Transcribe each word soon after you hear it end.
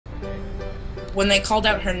When they called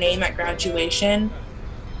out her name at graduation,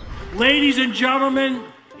 Ladies and gentlemen,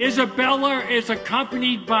 Isabella is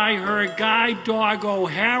accompanied by her guide dog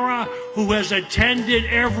O'Hara, who has attended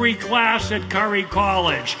every class at Curry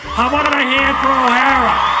College. How about a hand for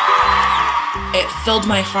O'Hara? it filled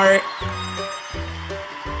my heart.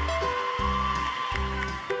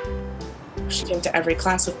 She came to every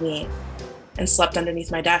class with me and slept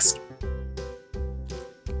underneath my desk.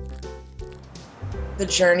 The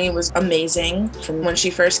journey was amazing from when she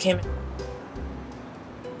first came.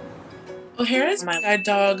 O'Hara is my guide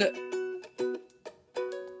dog.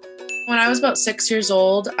 When I was about 6 years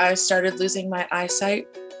old, I started losing my eyesight.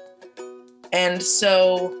 And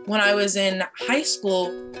so when I was in high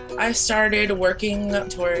school, I started working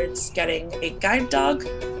towards getting a guide dog.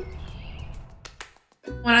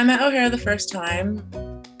 When I met O'Hara the first time,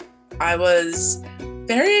 I was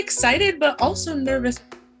very excited, but also nervous.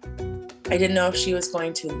 I didn't know if she was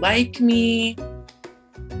going to like me,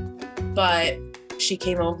 but she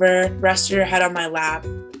came over, rested her head on my lap,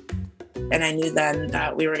 and I knew then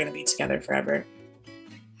that we were going to be together forever.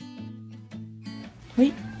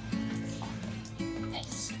 Wait.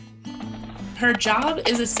 Nice. Her job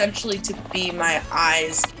is essentially to be my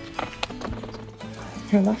eyes.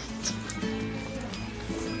 Her left.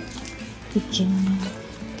 Good job.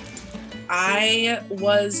 I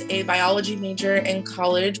was a biology major in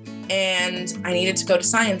college, and I needed to go to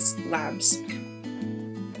science labs.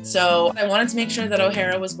 So I wanted to make sure that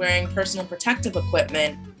O'Hara was wearing personal protective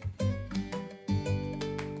equipment.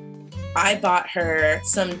 I bought her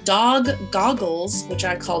some dog goggles, which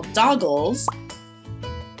I call doggles.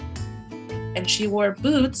 And she wore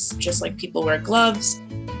boots, just like people wear gloves.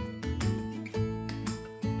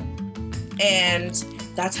 And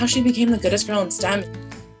that's how she became the goodest girl in STEM.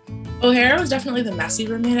 O'Hara was definitely the messy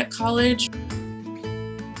roommate at college,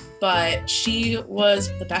 but she was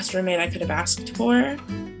the best roommate I could have asked for.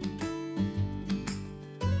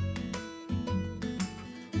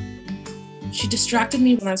 She distracted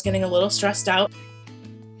me when I was getting a little stressed out.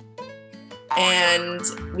 And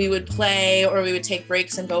we would play, or we would take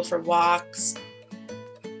breaks and go for walks.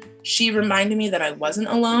 She reminded me that I wasn't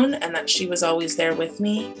alone and that she was always there with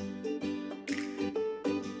me.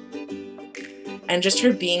 And just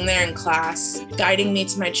her being there in class, guiding me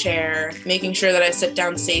to my chair, making sure that I sit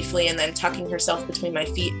down safely, and then tucking herself between my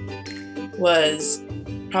feet was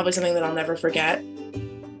probably something that I'll never forget.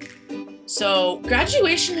 So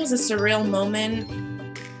graduation was a surreal moment.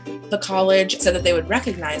 The college said that they would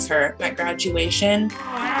recognize her at graduation.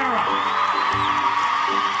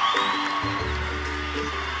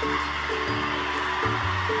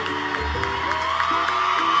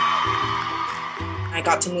 I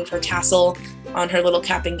got to move her tassel on her little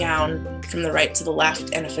cap and gown from the right to the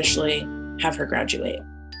left and officially have her graduate.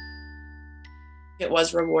 It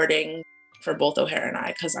was rewarding for both O'Hara and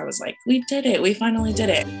I, because I was like, we did it, we finally did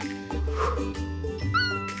it.